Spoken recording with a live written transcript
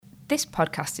This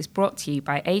podcast is brought to you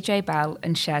by AJ Bell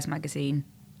and Shares Magazine.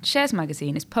 Shares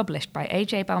Magazine is published by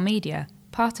AJ Bell Media,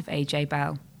 part of AJ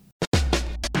Bell.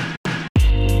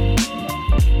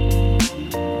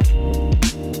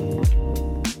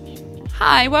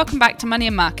 Hi, welcome back to Money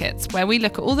and Markets, where we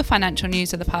look at all the financial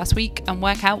news of the past week and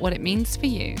work out what it means for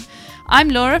you. I'm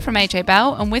Laura from AJ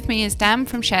Bell, and with me is Dan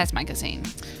from Shares Magazine.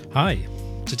 Hi.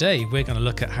 Today we're going to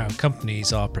look at how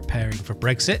companies are preparing for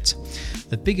Brexit,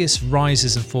 the biggest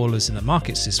rises and fallers in the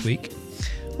markets this week,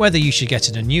 whether you should get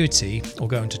an annuity or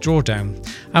go into drawdown,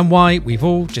 and why we've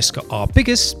all just got our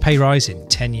biggest pay rise in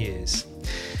 10 years.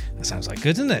 That sounds like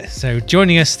good, doesn't it? So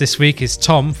joining us this week is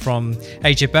Tom from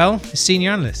AJ Bell,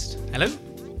 senior analyst. Hello.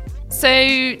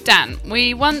 So, Dan,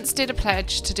 we once did a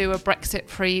pledge to do a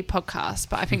Brexit-free podcast,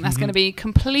 but I think that's going to be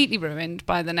completely ruined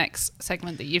by the next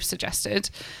segment that you've suggested.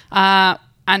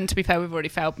 And to be fair, we've already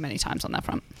failed many times on that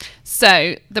front.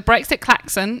 So the Brexit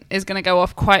klaxon is going to go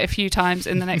off quite a few times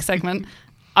in the next segment.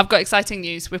 I've got exciting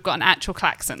news. We've got an actual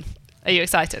klaxon. Are you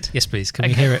excited? Yes, please. Can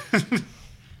we hear it?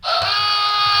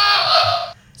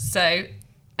 So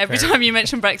every time you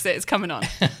mention Brexit, it's coming on.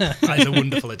 That is a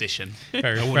wonderful addition.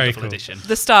 Very wonderful cool. addition.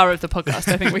 The star of the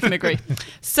podcast, I think we can agree.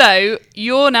 So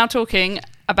you're now talking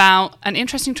about an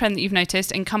interesting trend that you've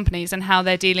noticed in companies and how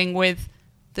they're dealing with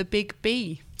the big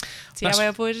B. See how I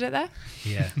avoided it there?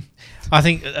 Yeah. I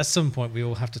think at some point we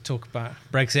all have to talk about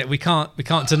Brexit. We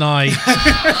can't deny.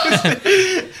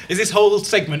 Is this whole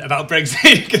segment about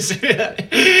Brexit? Because if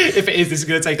it is, this is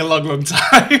going to take a long, long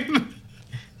time.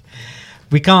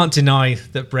 We can't deny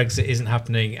that Brexit isn't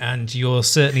happening, and you're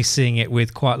certainly seeing it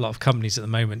with quite a lot of companies at the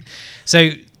moment.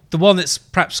 So the one that's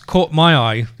perhaps caught my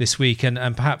eye this week and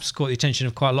perhaps caught the attention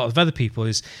of quite a lot of other people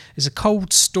is a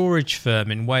cold storage firm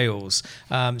in Wales.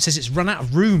 It says it's run out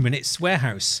of room in its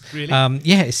warehouse. Really?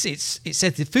 It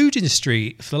said the food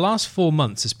industry for the last 4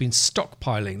 months has been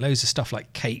stockpiling loads of stuff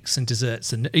like cakes and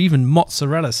desserts and even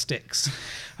mozzarella sticks.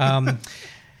 I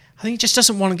think it just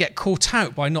doesn't want to get caught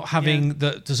out by not having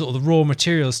the sort of the raw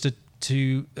materials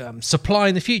to supply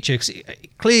in the future, because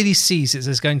it clearly sees that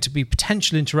there's going to be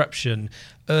potential interruption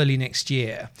early next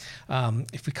year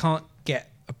if we can't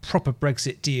get a proper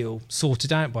Brexit deal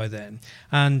sorted out by then.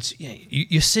 And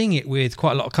you're seeing it with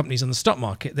quite a lot of companies on the stock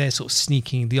market. They're sort of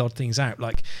sneaking the odd things out,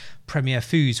 like Premier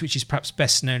Foods, which is perhaps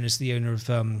best known as the owner of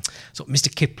sort of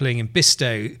Mr. Kipling and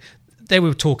Bisto. They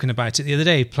were talking about it the other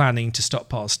day, planning to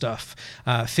stockpile stuff.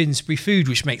 Finsbury Food,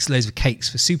 which makes loads of cakes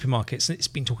for supermarkets, and it's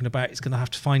been talking about it's going to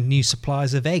have to find new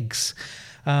suppliers of eggs.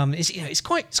 It's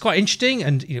quite interesting,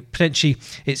 and potentially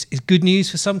it's good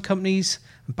news for some companies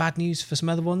and bad news for some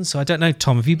other ones. So I don't know,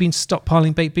 Tom, have you been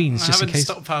stockpiling baked beans? I haven't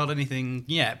stockpiled anything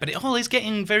yet, but it all is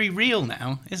getting very real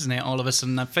now, isn't it? All of a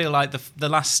sudden, I feel like the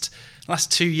last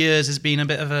 2 years has been a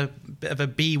bit of a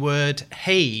B word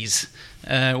haze.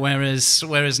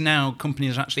 Whereas now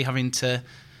companies are actually having to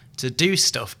do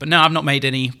stuff. But no, I've not made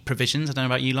any provisions. I don't know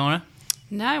about you, Laura.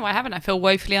 No, I haven't. I feel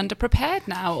woefully underprepared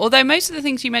now. Although most of the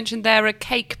things you mentioned there are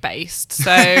cake-based.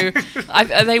 So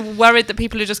are they worried that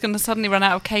people are just going to suddenly run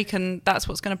out of cake and that's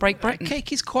what's going to break Britain?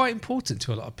 Cake is quite important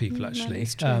to a lot of people, actually.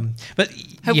 But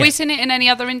have we seen it in any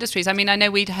other industries? I mean, I know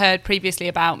we'd heard previously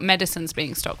about medicines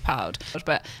being stockpiled.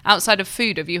 But outside of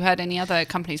food, have you heard any other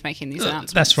companies making these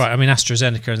announcements? That's right. I mean,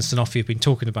 AstraZeneca and Sanofi have been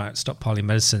talking about stockpiling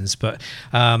medicines. But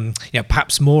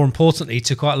perhaps more importantly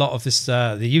to quite a lot of this,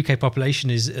 the UK population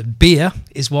is beer.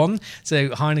 Is one. So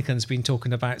Heineken's been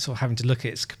talking about sort of having to look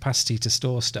at its capacity to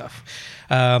store stuff.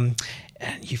 And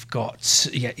you've got,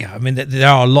 I mean, there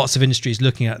are lots of industries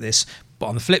looking at this. But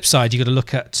on the flip side, you've got to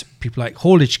look at people like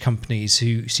haulage companies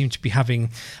who seem to be having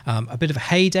a bit of a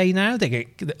heyday now. They're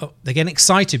getting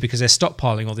excited because they're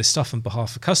stockpiling all this stuff on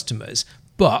behalf of customers.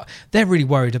 But they're really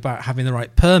worried about having the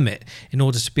right permit in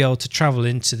order to be able to travel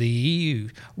into the EU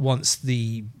once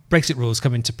the Brexit rules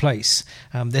come into place.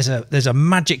 There's a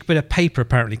magic bit of paper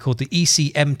apparently called the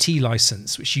ECMT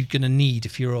license, which you're going to need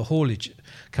if you're a haulage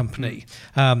company.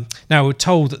 Now we're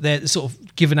told that they're sort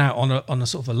of given out on a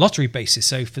sort of a lottery basis.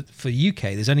 So for the UK,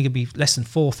 there's only going to be less than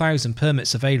 4,000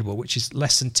 permits available, which is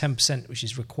less than 10% which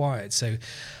is required. So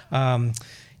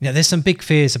there's some big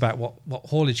fears about what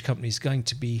haulage companies are going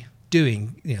to be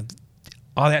doing.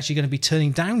 Are they actually going to be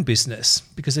turning down business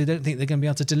because they don't think they're going to be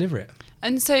able to deliver it?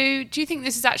 And so do you think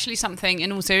this is actually something,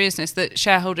 in all seriousness, that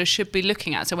shareholders should be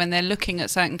looking at? So when they're looking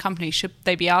at certain companies, should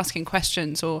they be asking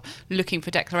questions or looking for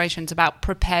declarations about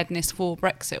preparedness for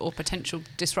Brexit or potential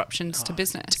disruptions to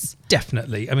business?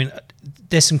 Definitely. I mean,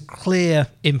 there's some clear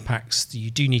impacts that you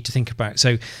do need to think about.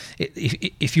 So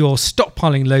if you're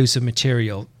stockpiling loads of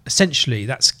material, essentially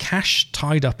that's cash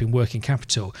tied up in working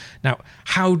capital. Now,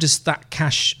 how does that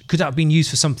cash, could that have been used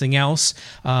for something else?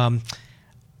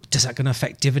 does that going to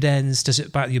affect dividends? Does it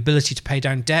about the ability to pay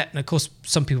down debt? And of course,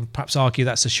 some people perhaps argue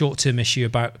that's a short-term issue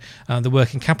about the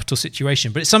working capital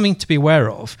situation, but it's something to be aware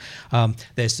of.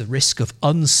 There's the risk of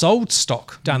unsold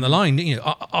stock down the line.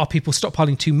 Are people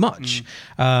stockpiling too much?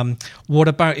 What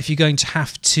about if you're going to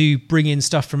have to bring in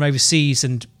stuff from overseas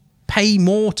and pay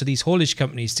more to these haulage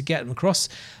companies to get them across?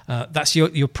 That's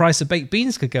your price of baked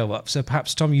beans could go up. So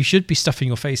perhaps, Tom, you should be stuffing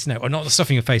your face now, or not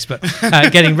stuffing your face, but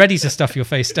getting ready to stuff your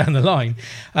face down the line.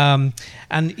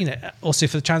 And also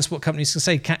for the transport companies to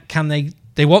say, can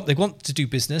they want to do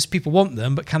business? People want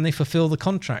them, but can they fulfil the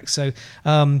contract? So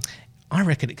I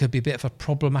reckon it could be a bit of a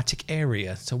problematic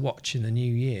area to watch in the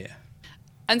new year.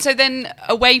 And so then,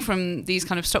 away from these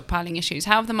kind of stockpiling issues,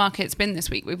 how have the markets been this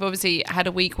week? We've obviously had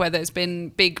a week where there's been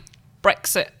big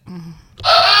Brexit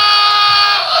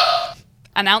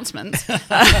announcements.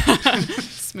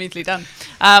 Smoothly done.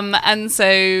 And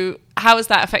so how has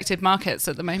that affected markets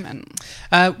at the moment?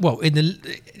 Well,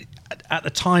 at the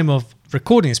time of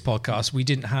recording this podcast, we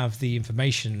didn't have the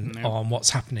information on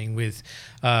what's happening with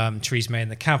Theresa May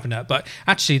and the cabinet, but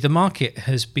actually the market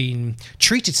has been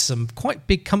treated to some quite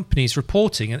big companies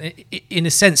reporting, and in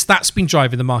a sense that's been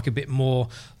driving the market a bit more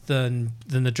than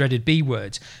the dreaded B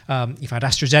word. You've had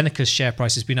AstraZeneca's share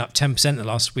price has been up 10% in the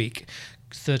last week.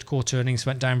 Third quarter earnings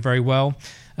went down very well.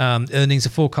 Earnings are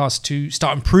forecast to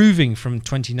start improving from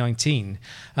 2019.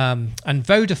 And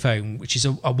Vodafone, which is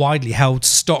a widely held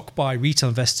stock by retail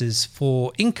investors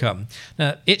for income,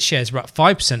 now its shares were up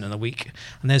 5% in a week.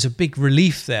 And there's a big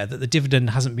relief there that the dividend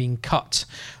hasn't been cut.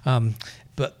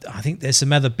 But I think there's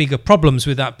some other bigger problems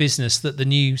with that business that the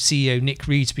new CEO, Nick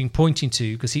Reed's been pointing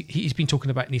to, because he's been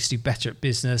talking about it needs to do better at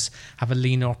business, have a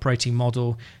leaner operating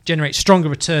model, generate stronger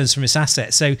returns from its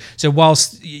assets. So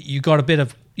whilst you got a bit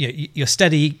of your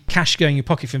steady cash going in your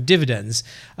pocket from dividends,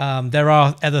 there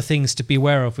are other things to be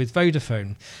aware of with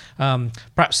Vodafone.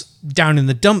 Perhaps down in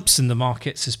the dumps in the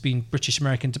markets has been British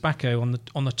American Tobacco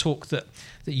on the talk that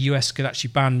the US could actually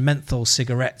ban menthol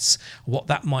cigarettes, what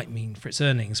that might mean for its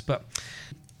earnings. But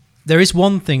there is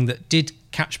one thing that did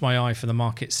catch my eye for the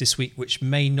markets this week, which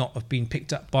may not have been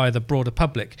picked up by the broader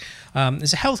public.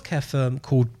 There's a healthcare firm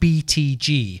called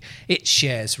BTG. Its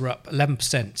shares were up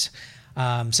 11%.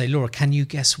 So, Laura, can you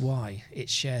guess why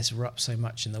its shares were up so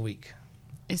much in the week?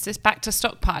 Is this back to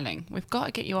stockpiling? We've got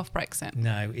to get you off Brexit.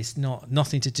 No, it's not.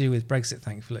 Nothing to do with Brexit,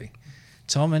 thankfully.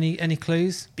 Tom, any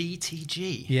clues?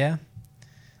 BTG? Yeah?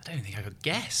 I don't think I could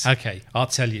guess. Okay, I'll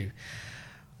tell you.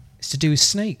 It's to do with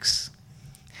snakes.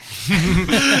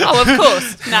 Oh, of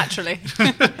course, naturally.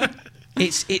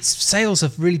 Its sales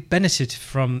have really benefited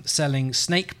from selling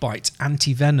snake bite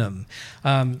anti-venom.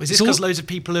 Is this because loads of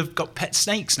people have got pet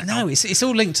snakes now? No, it's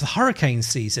all linked to the hurricane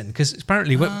season, because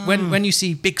apparently when you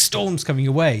see big storms coming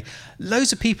your way,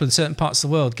 loads of people in certain parts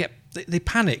of the world they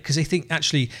panic because they think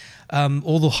actually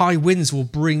all the high winds will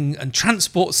bring and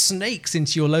transport snakes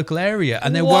into your local area,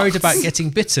 and they're worried about getting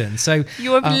bitten. So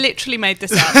you have literally made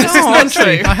this up. This is not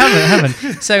true. I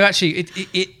haven't. So actually,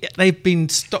 they've been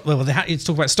talk about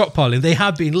stockpiling. They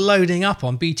have been loading up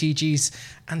on BTG's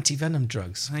anti-venom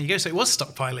drugs. There you go. So it was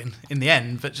stockpiling in the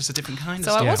end, but just a different kind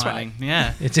of stockpiling. So I was right.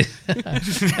 Yeah. It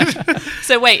is.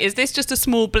 So wait, is this just a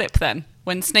small blip then?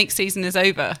 When snake season is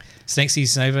over? Snake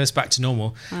season over, it's back to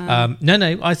normal.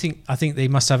 No, I think they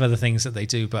must have other things that they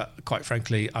do, but quite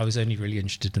frankly, I was only really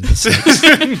interested in the snakes.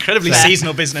 Incredibly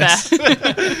seasonal business.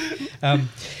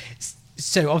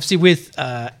 So obviously with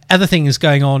other things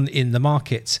going on in the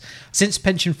market, since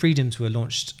pension freedoms were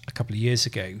launched a couple of years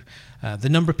ago, the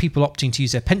number of people opting to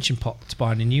use their pension pot to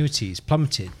buy an annuity has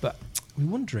plummeted. But we're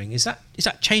wondering, is that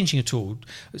changing at all?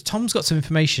 Tom's got some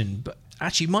information, but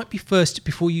actually it might be first,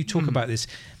 before you talk about this,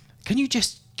 can you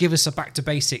just give us a back to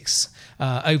basics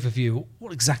overview?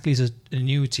 What exactly is an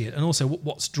annuity, and also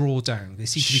what's drawdown? They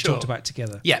seem to be talked about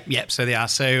together. Yeah, so they are.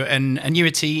 So an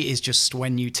annuity is just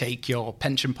when you take your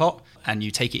pension pot and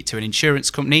you take it to an insurance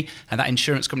company, and that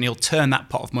insurance company will turn that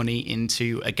pot of money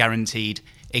into a guaranteed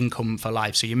income for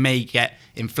life. So you may get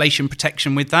inflation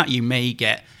protection with that. You may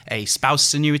get a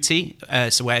spouse annuity,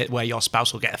 so where your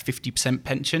spouse will get a 50%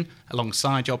 pension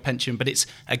alongside your pension, but it's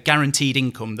a guaranteed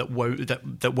income that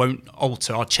won't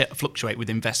alter or fluctuate with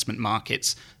investment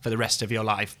markets for the rest of your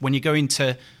life. When you go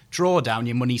into drawdown,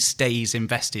 your money stays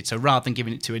invested. So rather than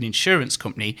giving it to an insurance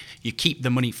company, you keep the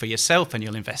money for yourself and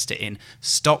you'll invest it in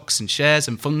stocks and shares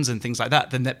and funds and things like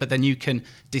that. But then you can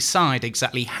decide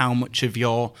exactly how much of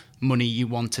your money you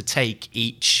want to take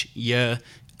each year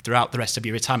throughout the rest of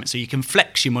your retirement. So you can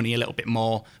flex your money a little bit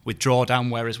more with drawdown,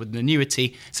 whereas with an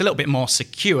annuity, it's a little bit more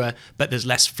secure, but there's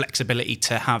less flexibility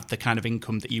to have the kind of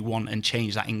income that you want and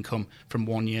change that income from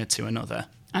one year to another.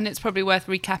 And it's probably worth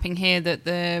recapping here that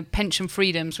the pension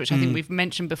freedoms, which I think we've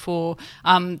mentioned before,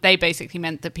 they basically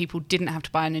meant that people didn't have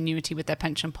to buy an annuity with their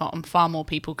pension pot, and far more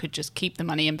people could just keep the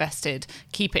money invested,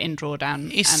 keep it in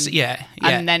drawdown.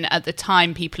 And then at the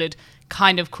time, people had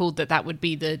kind of called that would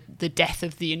be the death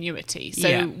of the annuity.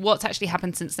 So what's actually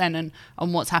happened since then,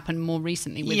 and what's happened more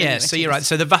recently with annuities? So you're right.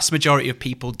 So the vast majority of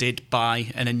people did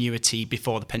buy an annuity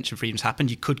before the pension freedoms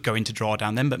happened. You could go into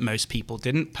drawdown then, but most people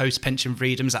didn't. Post pension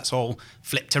freedoms, that's all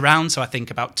flipped around. So I think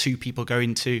about 2 people go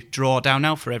into drawdown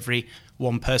now for every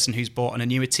 1 person who's bought an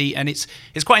annuity. And it's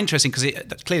quite interesting because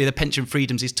clearly the pension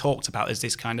freedoms is talked about as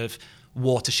this kind of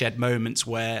watershed moments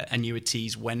where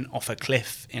annuities went off a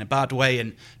cliff in a bad way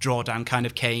and drawdown kind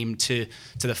of came to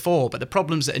the fore. But the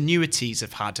problems that annuities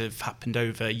have happened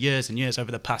over years and years, over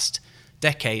the past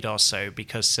decade or so,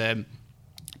 because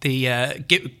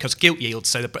gilt yields,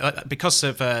 so because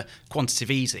of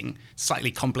quantitative easing,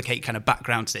 slightly complicated kind of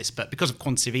background to this, but because of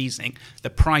quantitative easing, the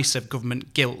price of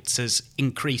government gilts has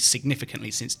increased significantly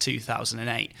since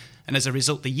 2008. And as a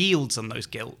result, the yields on those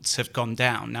gilts have gone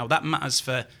down. Now, that matters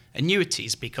for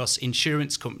annuities because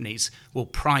insurance companies will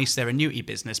price their annuity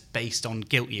business based on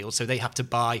gilt yields. So they have to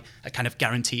buy a kind of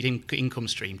guaranteed income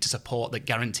stream to support the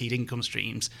guaranteed income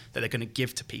streams that they're going to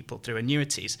give to people through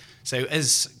annuities. So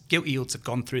as gilt yields have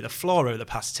gone through the floor over the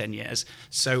past 10 years,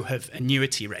 so have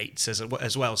annuity rates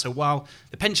as well. So while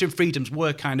the pension freedoms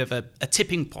were kind of a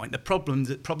tipping point, the problem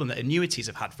that annuities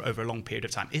have had for over a long period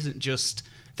of time isn't just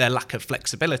their lack of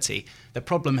flexibility. The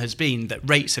problem has been that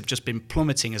rates have just been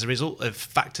plummeting as a result of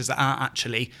factors that aren't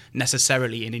actually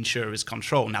necessarily in insurers'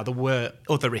 control. Now, there were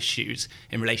other issues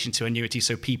in relation to annuities,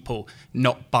 so people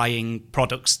not buying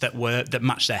products that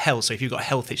match their health. So if you've got a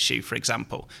health issue, for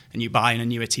example, and you buy an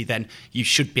annuity, then you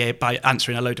should be, by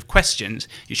answering a load of questions,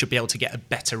 you should be able to get a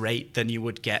better rate than you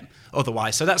would get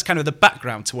otherwise. So that's kind of the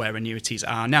background to where annuities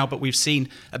are now. But we've seen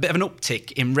a bit of an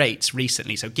uptick in rates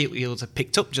recently. So gilt yields have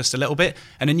picked up just a little bit,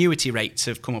 and annuity rates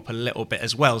have come up a little bit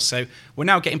as well. So we're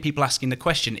now getting people asking the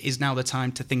question, is now the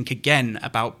time to think again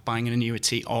about buying an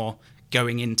annuity or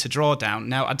going into drawdown?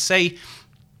 Now, I'd say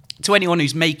to anyone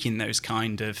who's making those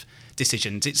kind of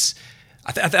decisions,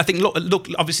 I think, look,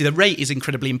 obviously the rate is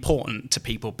incredibly important to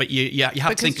people, but you have to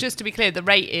think... Because just to be clear, the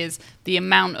rate is the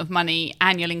amount of money,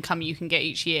 annual income you can get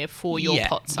each year for your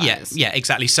pot size. Yeah,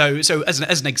 exactly. So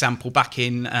as an example, back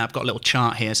in, I've got a little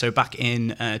chart here, so back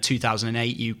in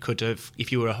 2008, you could have,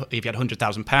 if you had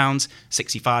 £100,000,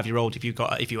 65-year-old,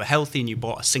 if you were healthy and you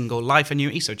bought a single life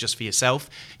annuity, so just for yourself,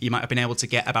 you might have been able to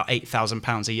get about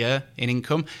 £8,000 a year in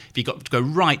income. If you got to go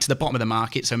right to the bottom of the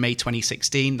market, so May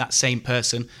 2016, that same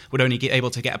person would only get able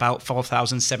to get about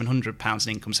 £4,700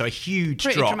 in income. So a huge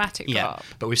Pretty drop. Dramatic drop.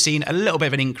 But we've seen a little bit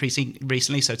of an increase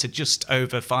recently, so to just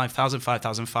over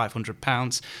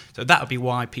 £5,500. So that would be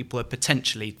why people are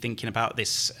potentially thinking about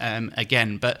this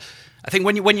again. But I think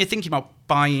when you're thinking about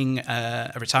buying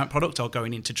a retirement product or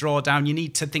going into drawdown, you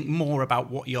need to think more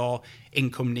about what your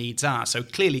income needs are. So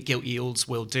clearly gilt yields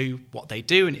will do what they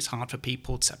do, and it's hard for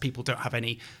people don't have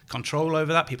any control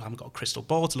over that. People haven't got a crystal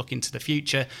ball to look into the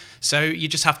future. So you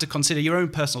just have to consider your own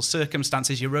personal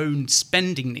circumstances, your own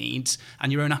spending needs,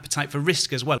 and your own appetite for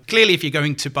risk as well. Clearly, if you're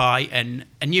going to buy an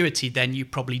annuity, then you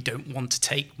probably don't want to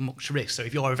take much risk. So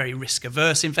if you're a very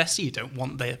risk-averse investor, you don't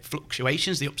want the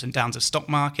fluctuations, the ups and downs of stock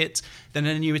markets, then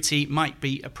an annuity might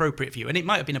be appropriate for you. And it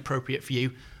might have been appropriate for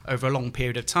you over a long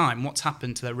period of time. What's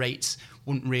happened to the rates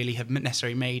wouldn't really have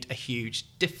necessarily made a huge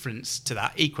difference to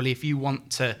that. Equally, if you want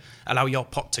to allow your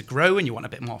pot to grow and you want a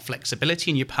bit more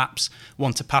flexibility and you perhaps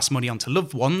want to pass money on to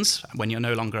loved ones when you're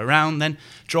no longer around, then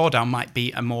drawdown might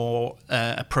be a more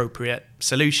appropriate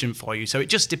solution for you. So it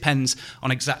just depends on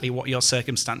exactly what your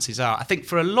circumstances are. I think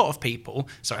for a lot of people,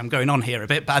 sorry, I'm going on here a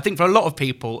bit, but I think for a lot of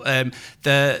people,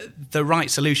 the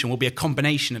right solution will be a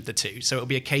combination of the two. So it'll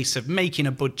be a case of making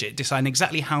a budget, deciding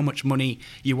exactly how much money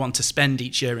you want to spend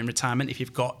each year in retirement. If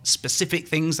you've got specific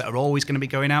things that are always going to be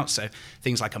going out, so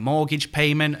things like a mortgage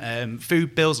payment,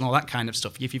 food bills and all that kind of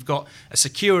stuff. If you've got a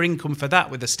secure income for that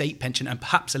with a state pension and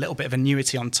perhaps a little bit of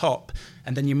annuity on top,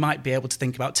 and then you might be able to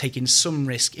think about taking some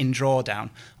risk in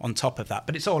drawdown on top of that.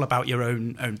 But it's all about your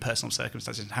own personal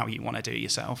circumstances and how you want to do it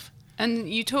yourself. And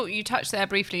you touched there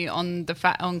briefly on the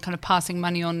fact on kind of passing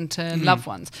money on to loved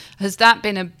ones. Has that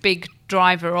been a big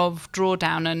driver of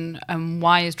drawdown, and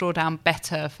why is drawdown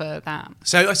better for that?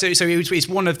 So it's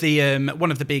one of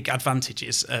the big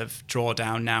advantages of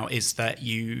drawdown now is that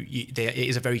it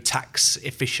is a very tax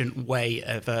efficient way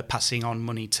of passing on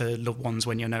money to loved ones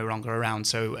when you're no longer around.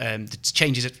 So the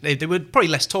changes they were probably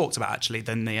less talked about actually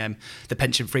than the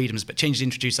pension freedoms, but changes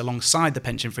introduced alongside the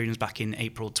pension freedoms back in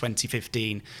April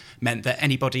 2015 meant that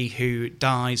anybody who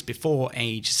dies before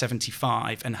age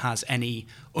 75 and has any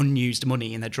unused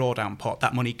money in their drawdown pot,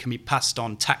 that money can be passed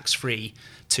on tax-free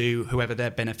to whoever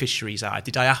their beneficiaries are. If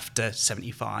they die after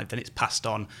 75, then it's passed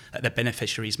on at their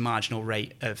beneficiary's marginal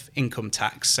rate of income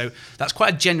tax. So that's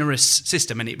quite a generous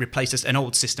system, and it replaces an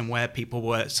old system where people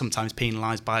were sometimes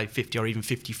penalised by 50 or even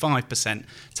 55%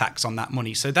 tax on that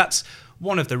money. So that's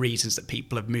one of the reasons that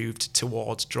people have moved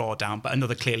towards drawdown, but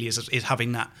another clearly is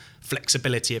having that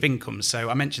flexibility of income. So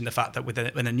I mentioned the fact that with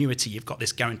an annuity, you've got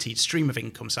this guaranteed stream of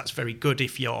income. So that's very good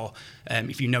if you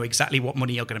know exactly what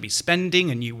money you're going to be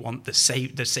spending, and you want the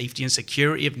safety and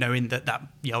security of knowing that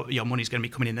your money is going to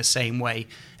be coming in the same way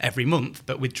every month.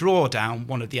 But with drawdown,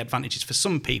 one of the advantages for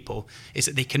some people is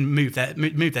that they can move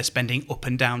their spending up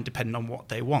and down depending on what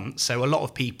they want. So a lot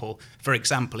of people, for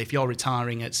example, if you're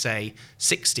retiring at say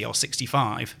 60 or 65,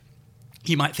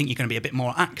 you might think you're going to be a bit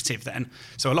more active then.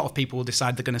 So a lot of people will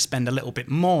decide they're going to spend a little bit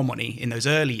more money in those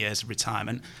early years of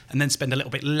retirement, and then spend a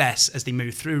little bit less as they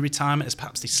move through retirement, as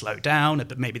perhaps they slow down,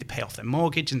 but maybe they pay off their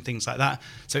mortgage and things like that.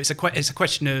 So it's a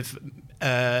question of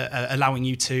allowing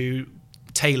you to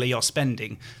tailor your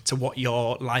spending to what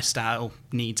your lifestyle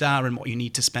needs are and what you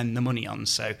need to spend the money on.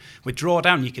 So with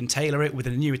drawdown, you can tailor it. With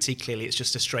an annuity, clearly it's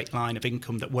just a straight line of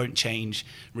income that won't change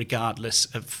regardless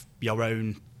of your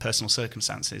own personal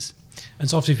circumstances. And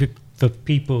so obviously for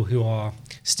people who are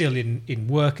still in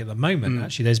work at the moment,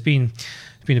 actually there's been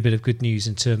a bit of good news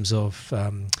in terms of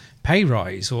pay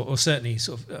rise or certainly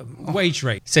sort of wage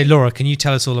rate. So Laura, can you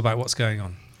tell us all about what's going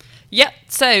on? Yep.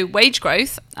 So wage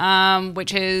growth,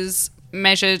 which is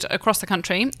measured across the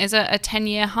country, is a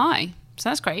 10-year high. So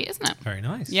that's great, isn't it? Very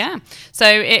nice. Yeah. So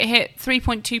it hit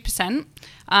 3.2%.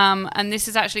 And this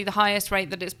is actually the highest rate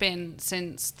that it's been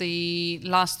since the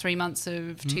last 3 months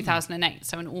of 2008,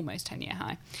 so an almost 10-year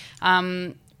high.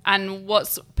 And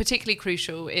what's particularly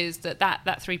crucial is that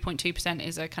 3.2%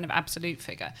 is a kind of absolute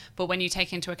figure. But when you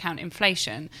take into account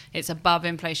inflation, it's above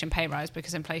inflation pay rise,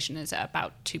 because inflation is at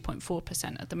about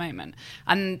 2.4% at the moment.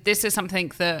 And this is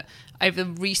something that over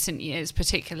recent years,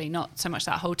 particularly, not so much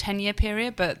that whole 10-year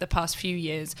period, but the past few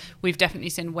years, we've definitely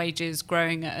seen wages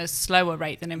growing at a slower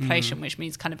rate than inflation, which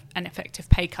means kind of an effective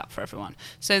pay cut for everyone.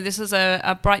 So this is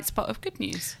a bright spot of good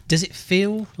news. Does it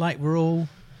feel like we're all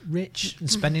rich and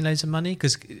spending loads of money?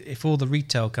 Because if all the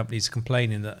retail companies are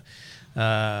complaining that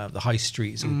the high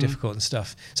street is all difficult and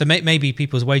stuff, so maybe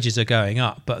people's wages are going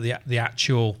up, but the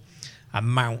actual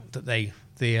amount that they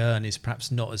earn is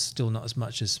perhaps still not as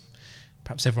much as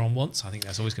perhaps everyone wants. I think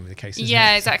that's always going to be the case, isn't it?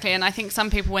 Yeah, exactly. And I think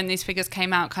some people, when these figures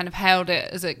came out, kind of hailed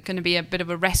it as it going to be a bit of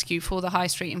a rescue for the high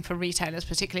street and for retailers,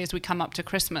 particularly as we come up to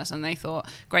Christmas. And they thought,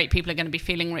 great, people are going to be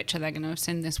feeling richer. They're going to have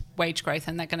seen this wage growth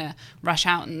and they're going to rush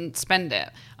out and spend it.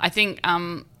 I think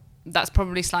that's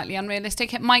probably slightly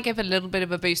unrealistic. It might give a little bit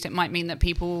of a boost. It might mean that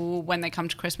people, when they come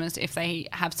to Christmas, if they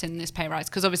have seen this pay rise,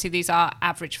 because obviously these are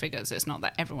average figures, it's not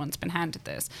that everyone's been handed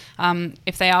this.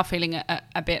 If they are feeling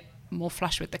a bit more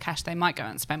flush with the cash, they might go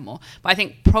out and spend more. But I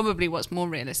think probably what's more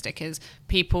realistic is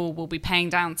people will be paying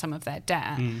down some of their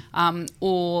debt,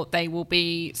 or they will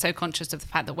be so conscious of the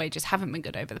fact that wages haven't been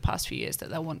good over the past few years that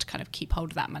they'll want to kind of keep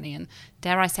hold of that money and,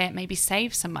 dare I say it, maybe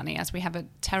save some money, as we have a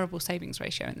terrible savings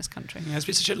ratio in this country. Yeah, it's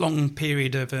been such a long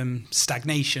period of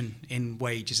stagnation in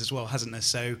wages as well, hasn't there?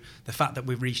 So the fact that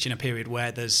we've reached in a period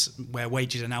where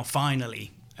wages are now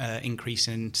finally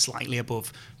increasing slightly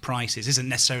above prices isn't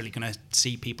necessarily going to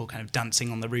see people kind of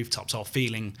dancing on the rooftops or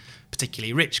feeling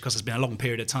particularly rich, because there's been a long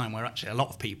period of time where actually a lot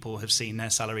of people have seen their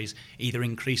salaries either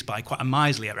increase by quite a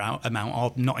miserly amount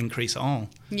or not increase at all.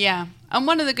 Yeah, and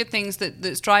one of the good things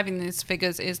that's driving these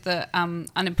figures is that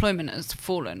unemployment has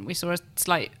fallen. We saw a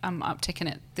slight uptick in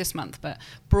it this month, but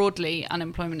broadly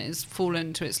unemployment has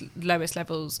fallen to its lowest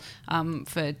levels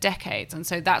for decades, and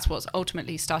so that's what's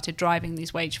ultimately started driving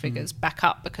these wage figures back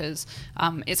up, because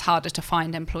it's harder to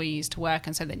find employees to work,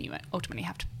 and so then you ultimately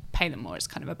have to pay them more. It's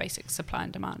kind of a basic supply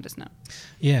and demand, isn't it?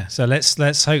 Yeah, so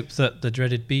let's hope that the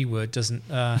dreaded B word doesn't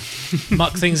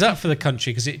muck things up for the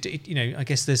country, because it I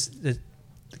guess the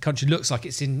country looks like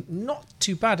it's in not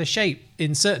too bad a shape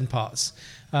in certain parts.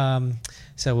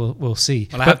 So we'll see.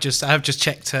 Well, I have just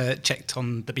checked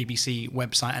on the BBC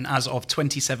website, and as of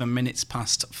 27 minutes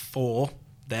past 4,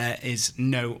 there is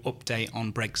no update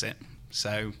on Brexit.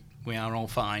 So we are all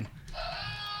fine.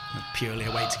 Purely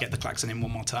a way to get the klaxon in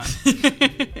one more time.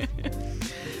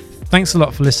 Thanks a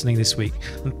lot for listening this week,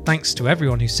 and thanks to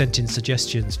everyone who sent in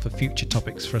suggestions for future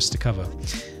topics for us to cover.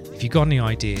 If you've got any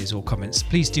ideas or comments,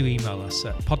 please do email us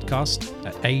at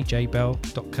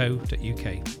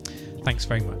podcast@ajbell.co.uk. Thanks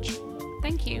very much.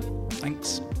 Thank you.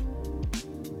 Thanks.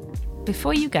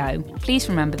 Before you go, please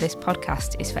remember this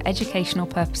podcast is for educational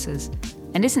purposes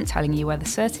and isn't telling you whether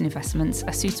certain investments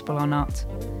are suitable or not.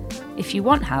 If you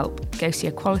want help, go see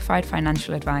a qualified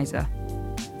financial advisor.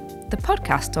 The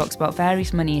podcast talks about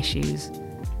various money issues.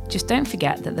 Just don't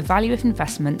forget that the value of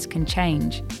investments can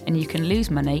change and you can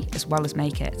lose money as well as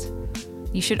make it.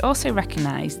 You should also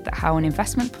recognise that how an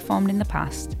investment performed in the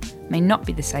past may not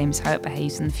be the same as how it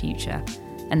behaves in the future,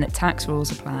 and that tax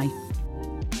rules apply.